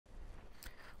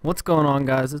What's going on,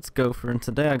 guys? It's Gopher, and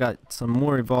today I got some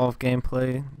more Evolve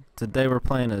gameplay. Today we're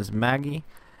playing as Maggie,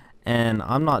 and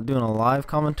I'm not doing a live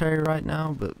commentary right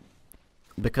now, but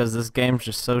because this game's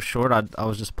just so short, I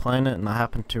was just playing it and I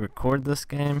happened to record this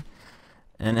game,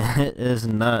 and it is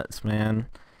nuts, man.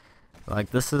 Like,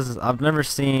 I've never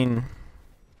seen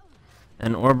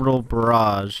an orbital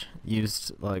barrage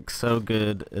used like so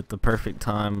good at the perfect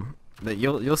time. That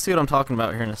you'll see what I'm talking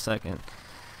about here in a second.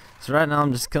 So right now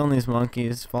I'm just killing these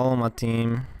monkeys, following my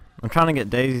team. I'm trying to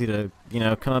get Daisy to,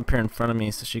 come up here in front of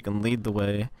me so she can lead the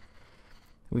way.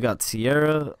 We got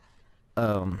Sierra,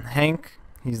 Hank,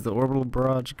 he's the orbital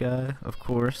barrage guy, of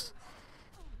course.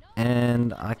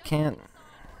 And I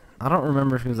don't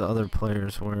remember who the other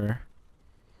players were.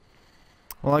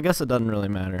 Well, I guess it doesn't really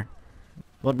matter.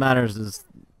 What matters is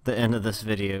the end of this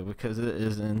video because it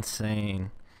is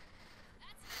insane.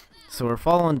 So we're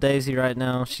following Daisy right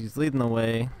now. She's leading the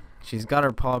way. She's got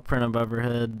her paw print above her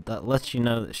head that lets you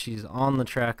know that she's on the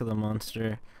track of the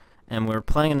monster. And we're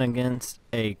playing against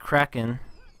a Kraken.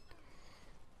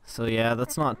 So yeah,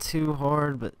 that's not too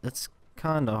hard, but it's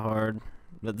kinda hard.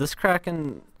 But this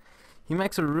Kraken, he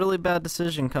makes a really bad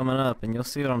decision coming up, and you'll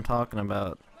see what I'm talking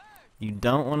about. You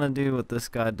don't want to do what this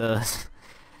guy does,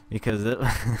 because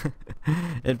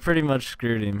it pretty much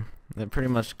screwed him. It pretty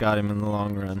much got him in the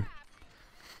long run.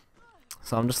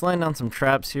 So I'm just laying down some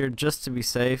traps here just to be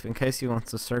safe in case he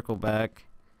wants to circle back.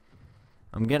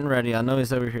 I'm getting ready. I know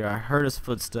he's over here. I heard his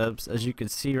footsteps. As you can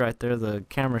see right there, the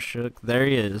camera shook. There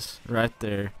he is, right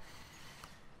there.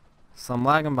 So I'm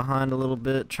lagging behind a little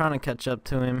bit, trying to catch up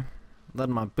to him.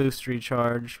 Letting my boost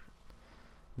recharge.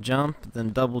 Jump,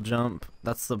 then double jump.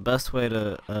 That's the best way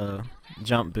to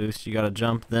jump boost. You gotta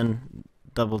jump, then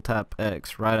double tap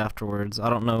X right afterwards. I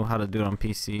don't know how to do it on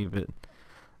PC, but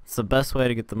it's the best way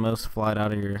to get the most flight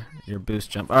out of your boost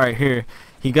jump. Alright, here.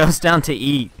 He goes down to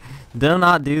eat. Do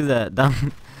not do that.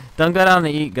 Don't go down to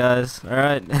eat, guys.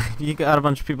 Alright? You got a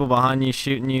bunch of people behind you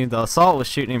shooting you. The assault was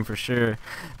shooting him for sure.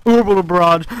 Orbital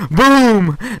barrage.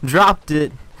 Boom! Dropped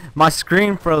it. My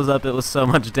screen froze up. It was so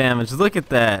much damage. Look at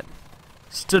that.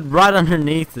 Stood right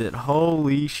underneath it.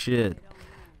 Holy shit.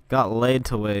 Got laid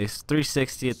to waste.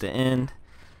 360 at the end.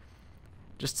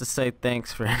 Just to say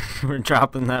thanks for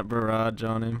dropping that barrage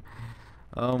on him.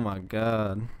 Oh my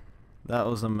god. That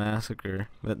was a massacre.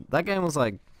 But that game was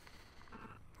like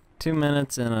 2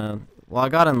 minutes and well, I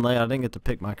got in late. I didn't get to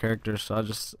pick my character, so I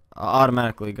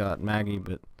automatically got Maggie,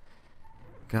 but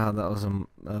god, that was a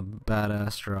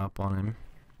badass drop on him.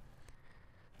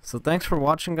 So thanks for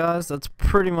watching, guys. That's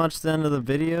pretty much the end of the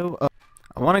video.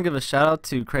 I want to give a shout out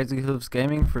to Crazy Hooves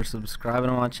Gaming for subscribing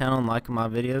to my channel and liking my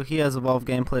video. He has Evolve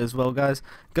gameplay as well, guys.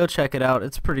 Go check it out.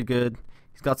 It's pretty good.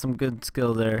 He's got some good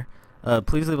skill there.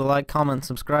 Please leave a like, comment, and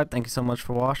subscribe. Thank you so much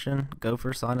for watching.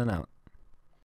 Gopher signing out.